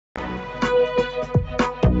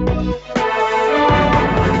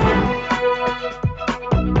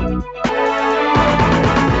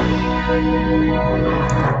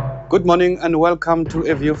Good morning and welcome to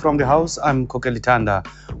A View from the House. I'm Kokelitanda.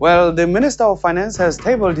 Well, the Minister of Finance has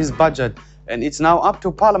tabled his budget and it's now up to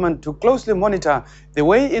Parliament to closely monitor the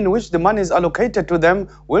way in which the monies allocated to them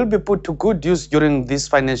will be put to good use during this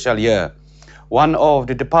financial year. One of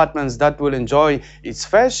the departments that will enjoy its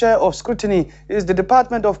fair share of scrutiny is the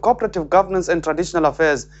Department of Cooperative Governance and Traditional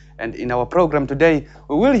Affairs. And in our program today,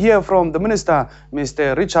 we will hear from the Minister,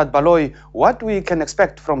 Mr. Richard Baloyi, what we can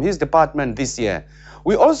expect from his department this year.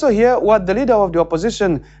 We also hear what the leader of the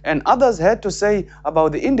opposition and others had to say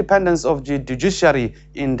about the independence of the judiciary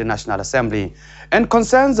in the National Assembly, and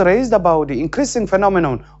concerns raised about the increasing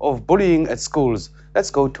phenomenon of bullying at schools. Let's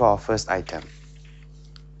go to our first item.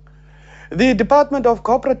 The Department of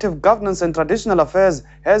Cooperative Governance and Traditional Affairs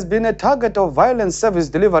has been a target of violent service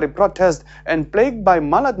delivery protests and plagued by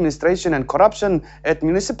maladministration and corruption at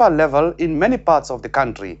municipal level in many parts of the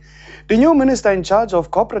country. The new minister in charge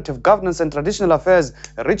of Cooperative Governance and Traditional Affairs,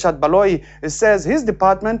 Richard Baloyi, says his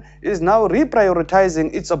department is now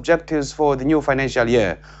reprioritizing its objectives for the new financial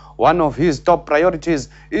year. One of his top priorities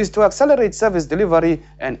is to accelerate service delivery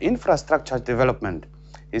and infrastructure development.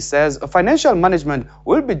 He says financial management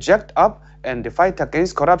will be jacked up and the fight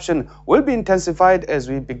against corruption will be intensified as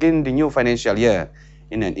we begin the new financial year.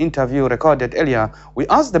 In an interview recorded earlier, we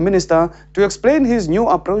asked the minister to explain his new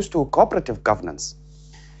approach to cooperative governance.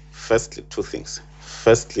 Firstly, two things.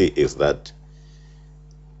 Firstly is that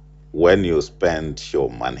when you spend your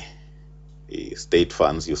money, state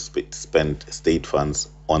funds, you spend state funds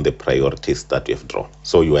on the priorities that you have drawn.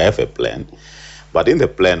 So you have a plan. But in the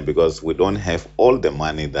plan, because we don't have all the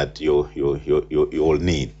money that you all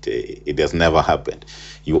need, it has never happened.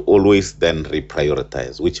 You always then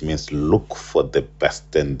reprioritize, which means look for the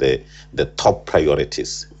best and the top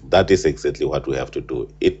priorities. That is exactly what we have to do.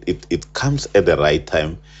 It comes at the right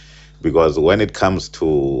time, because when it comes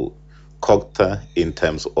to COGTA, in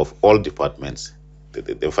terms of all departments,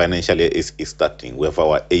 the financial year is starting. We have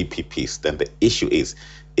our APPs. Then the issue is,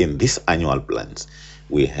 in these annual plans,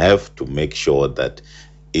 we have to make sure that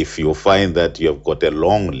if you find that you have got a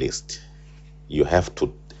long list, you have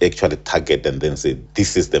to actually target and then say,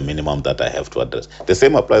 this is the minimum that I have to address. The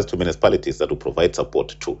same applies to municipalities that will provide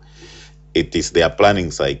support too. It is their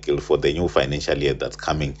planning cycle for the new financial year that's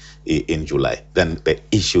coming in July. Then the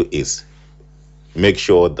issue is, make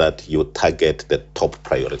sure that you target the top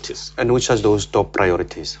priorities. And which are those top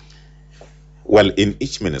priorities? Well, in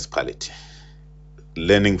each municipality,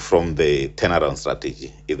 learning from the turnaround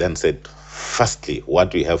strategy, it then said, firstly,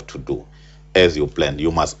 what you have to do as you plan,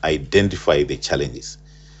 you must identify the challenges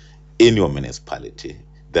in your municipality,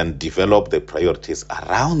 then develop the priorities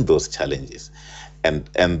around those challenges. And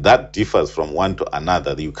that differs from one to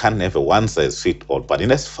another. You can't have a one-size-fits-all. But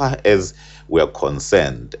in as far as we are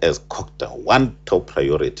concerned, as COGTA, one top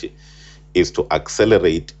priority is to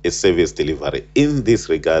accelerate a service delivery. In this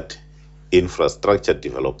regard, infrastructure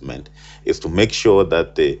development is to make sure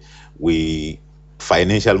that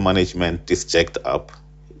financial management is checked up.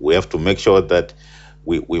 We have to make sure that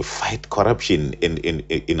we fight corruption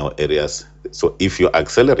in our areas. So if you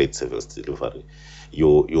accelerate service delivery,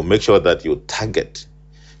 you make sure that you target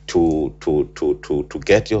to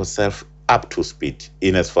get yourself up to speed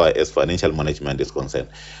in as far as financial management is concerned.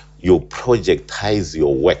 You projectize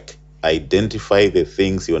your work, identify the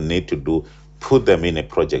things you need to do, put them in a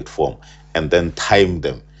project form, and then time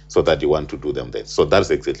them so that you want to do them then. So that's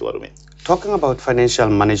exactly what I mean. Talking about financial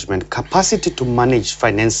management, capacity to manage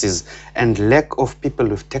finances and lack of people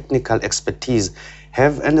with technical expertise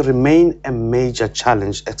have and remain a major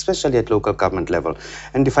challenge, especially at local government level.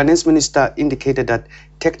 And the finance minister indicated that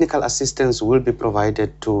technical assistance will be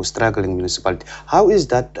provided to struggling municipalities. How is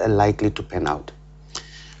that likely to pan out?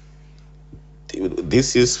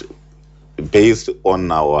 This is based on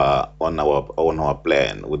our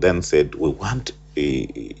plan. We then said we want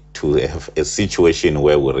to have a situation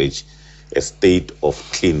where we reach a state of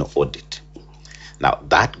clean audit. Now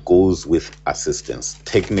that goes with assistance,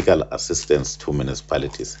 technical assistance to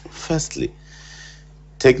municipalities. Firstly,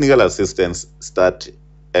 technical assistance start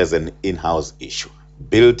as an in-house issue.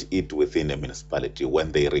 Build it within a municipality.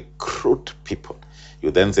 When they recruit people,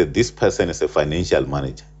 you then say this person is a financial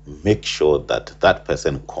manager. Make sure that that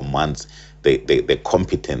person commands the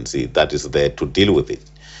competency that is there to deal with it.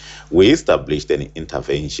 We established an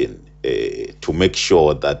intervention to make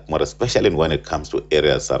sure that, more especially when it comes to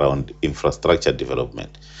areas around infrastructure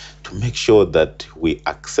development, to make sure that we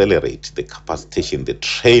accelerate the capacitation, the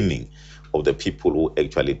training of the people who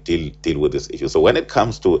actually deal with this issue. So when it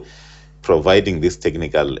comes to providing this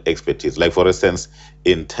technical expertise, like for instance,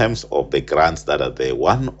 in terms of the grants that are there,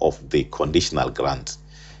 one of the conditional grants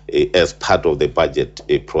as part of the budget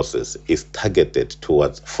process is targeted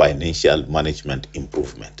towards financial management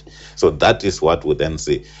improvement. So that is what we then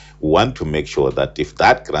say. We want to make sure that if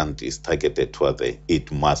that grant is targeted towards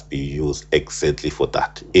it must be used exactly for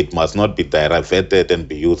that. It must not be diverted and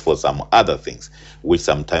be used for some other things, which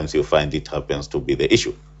sometimes you find it happens to be the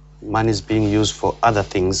issue. Money is being used for other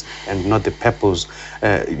things and not the purpose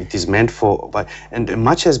it is meant for. And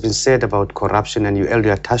much has been said about corruption, and you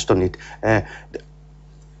earlier touched on it,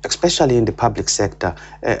 especially in the public sector,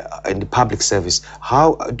 in the public service.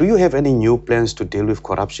 How do you have any new plans to deal with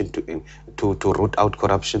corruption, to root out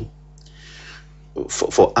corruption?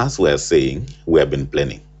 For us, we are saying we have been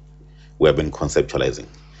planning, we have been conceptualizing.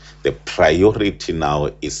 The priority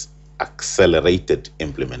now is accelerated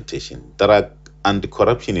implementation. There are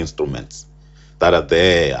anti-corruption instruments that are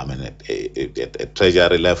there, I mean, at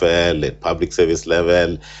treasury level, at public service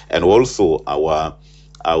level, and also our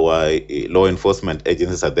law enforcement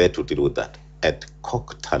agencies are there to deal with that. At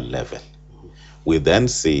cocktail level, we then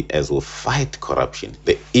see, as we fight corruption,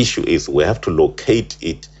 the issue is we have to locate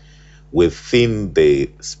it within the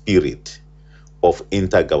spirit of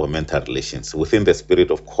intergovernmental relations, within the spirit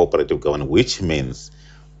of cooperative government, which means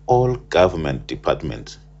all government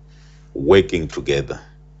departments working together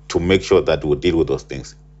to make sure that we deal with those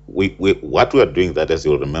things. What we are doing, that, as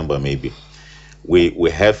you'll remember, maybe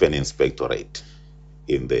we have an inspectorate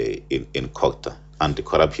in COCTA,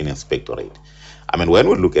 anti-corruption inspectorate. I mean, when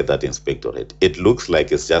we look at that inspectorate, it looks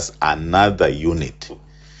like it's just another unit.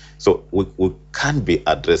 So we can't be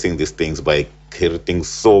addressing these things by creating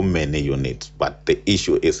so many units, but the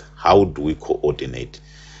issue is how do we coordinate?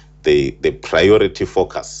 The priority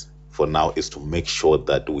focus for now is to make sure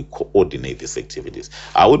that we coordinate these activities.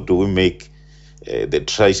 How do we make the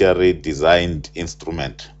treasury designed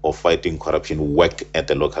instrument of fighting corruption work at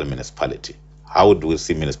the local municipality? How do we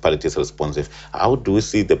see municipalities responsive? How do we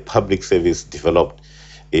see the public service developed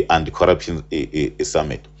anti-corruption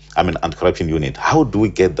summit? I mean, anti-corruption unit. How do we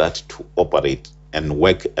get that to operate and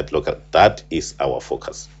work at local? That is our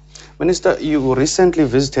focus. Minister, you recently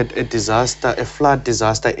visited a flood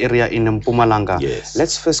disaster area in Mpumalanga. Yes.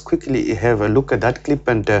 Let's first quickly have a look at that clip,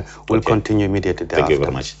 and we'll continue immediately thereafter. Thank you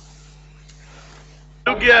very much.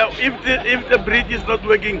 Look here, if the bridge is not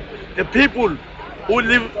working, the people who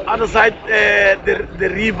live other side the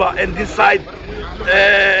river and this side,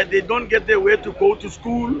 they don't get their way to go to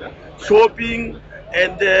school, shopping,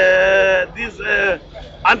 and these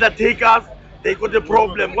undertakers, they got a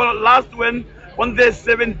problem. Well, on the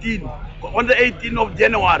 18th of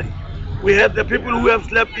January, we had the people who have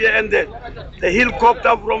slept here, and the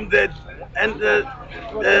helicopter from the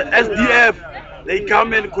SDF, they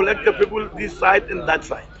come and collect the people this side and that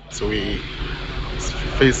side. So we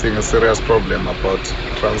facing a serious problem about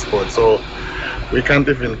transport. So we can't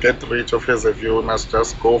even get rid of Hazelview. We must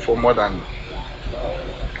just go for more than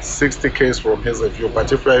 60 km from Hazelview.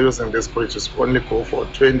 But if we are using this bridge, it's only go for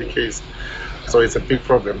 20 km. So it's a big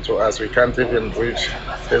problem to us. We can't even reach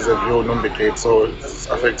Hazelview, Numbigate, so it's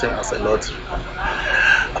affecting us a lot.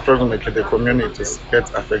 Approximately the communities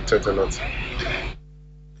get affected a lot.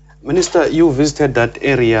 Minister, you visited that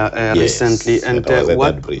area recently, and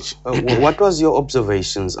what was your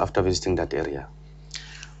observations after visiting that area?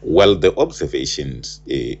 Well, the observations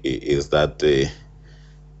is that,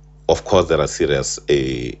 of course, there are serious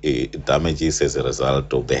damages as a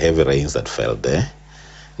result of the heavy rains that fell there.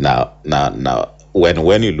 Now,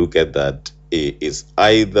 when you look at that, it's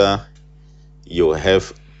either you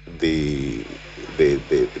have these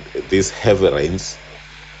heavy rains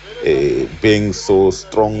being so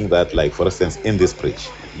strong that, like, for instance, in this bridge,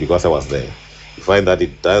 because I was there, you find that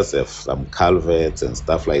it does have some culverts and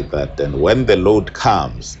stuff like that. And when the load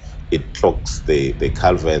comes, it clogs the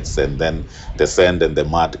culverts, and then the sand and the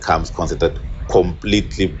mud comes concentrated,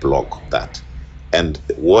 completely block that. And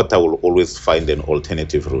water will always find an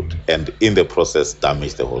alternative route, and in the process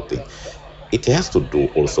damage the whole thing. It has to do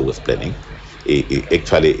also with planning.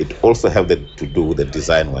 It also has to do with the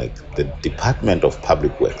design work. The Department of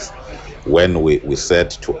Public Works, when we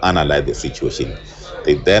set to analyze the situation,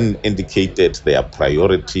 they then indicated their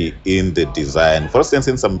priority in the design. For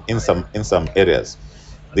instance, in some areas,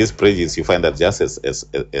 these bridges, you find that just as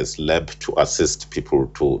slab to assist people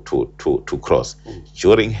to cross.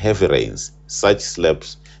 During heavy rains, such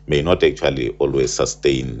slabs may not actually always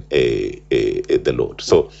sustain the load.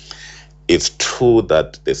 So it's true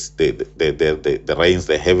that the rains,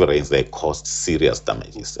 the heavy rains, they caused serious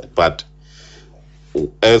damages. But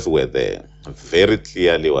as we're there, very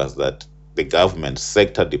clearly was that the government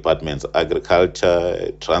sector departments,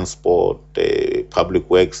 agriculture, transport, public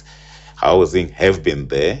works, housing, have been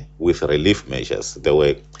there with relief measures. There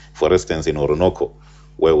were, for instance, in Orinoco,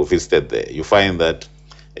 where we visited there, you find that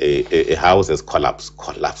a house has collapsed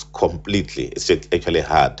completely. It's actually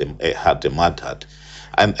had a mud hut.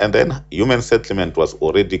 And then Human Settlement was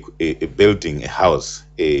already building a house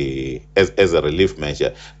as a relief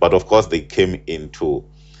measure. But of course, they came in to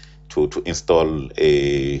install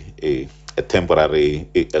a temporary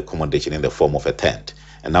accommodation in the form of a tent.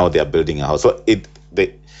 And now they are building a house. So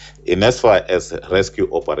in as far as rescue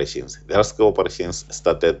operations, the rescue operations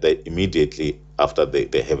started immediately after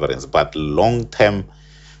the heavy rains. But long-term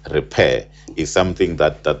repair is something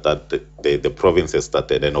that the province has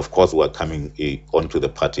started, and of course we are coming onto the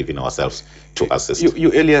party in ourselves to assist.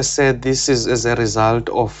 You earlier said this is as a result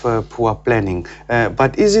of poor planning,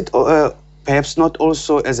 but is it perhaps not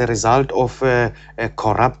also as a result of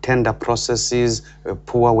corrupt tender processes,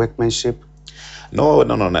 poor workmanship? No,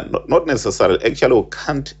 not necessarily. Actually,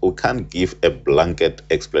 we can't give a blanket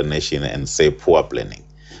explanation and say poor planning.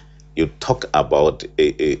 You talk about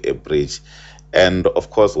a bridge. And of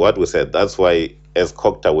course, what we said, that's why as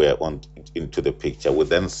COCTA we are into the picture, we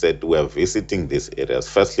then said we are visiting these areas.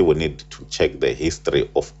 Firstly, we need to check the history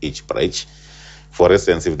of each bridge. For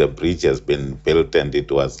instance, if the bridge has been built and it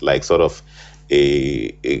was like sort of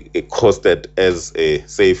a costed as a,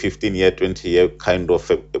 say, 15-year, 20-year kind of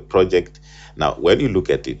a project. Now, when you look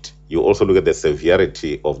at it, you also look at the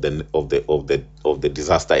severity of the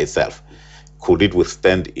disaster itself. Could it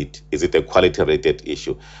withstand it? Is it a quality-rated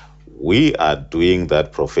issue? We are doing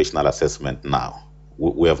that professional assessment now.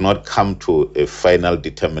 We have not come to a final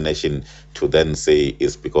determination to then say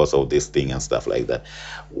it's because of this thing and stuff like that.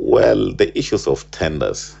 Well, the issues of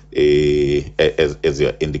tenders, as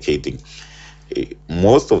you're indicating,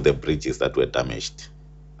 most of the bridges that were damaged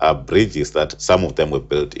are bridges that some of them were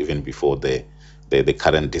built even before the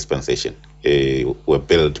current dispensation were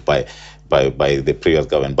built by the previous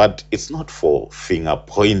government. But it's not for finger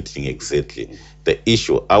pointing exactly. The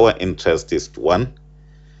issue, our interest is to, one,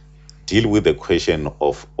 deal with the question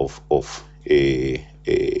of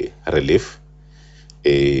relief,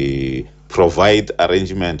 provide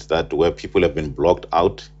arrangements that where people have been blocked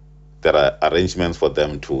out, there are arrangements for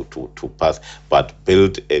them to pass, but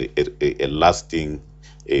build a lasting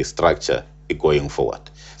structure going forward.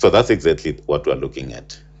 So that's exactly what we're looking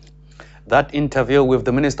at. That interview with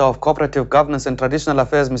the Minister of Cooperative Governance and Traditional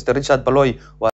Affairs, Mr. Richard Baloyi, was